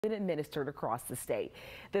been administered across the state.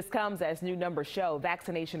 This comes as new numbers show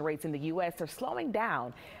vaccination rates in the U.S. are slowing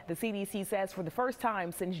down. The CDC says for the first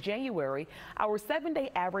time since January, our 7-day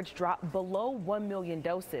average dropped below 1 million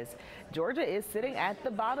doses. Georgia is sitting at the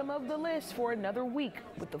bottom of the list for another week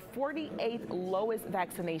with the 48th lowest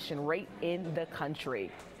vaccination rate in the country.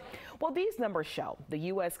 Well, these numbers show the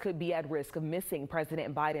U.S. could be at risk of missing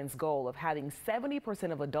President Biden's goal of having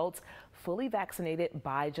 70% of adults fully vaccinated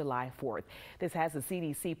by July 4th. This has the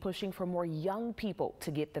CDC pushing for more young people to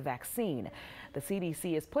get the vaccine. The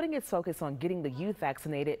CDC is putting its focus on getting the youth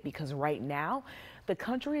vaccinated because right now the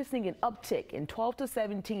country is seeing an uptick in 12 to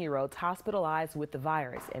 17-year-olds hospitalized with the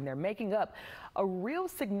virus, and they're making up a real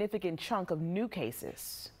significant chunk of new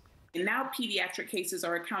cases. And now pediatric cases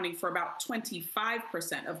are accounting for about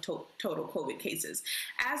 25% of total COVID cases.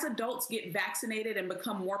 As adults get vaccinated and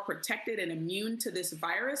become more protected and immune to this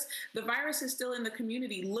virus, the virus is still in the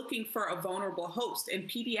community looking for a vulnerable host, and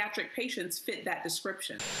pediatric patients fit that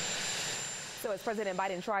description. So as President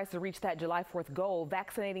Biden tries to reach that July 4th goal,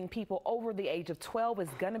 vaccinating people over the age of 12 is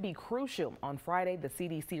going to be crucial. On Friday, the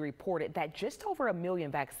CDC reported that just over 1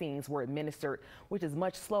 million vaccines were administered, which is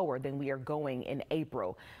much slower than we are going in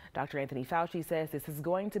April. Dr. Anthony Fauci says this is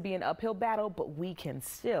going to be an uphill battle, but we can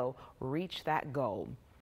still reach that goal.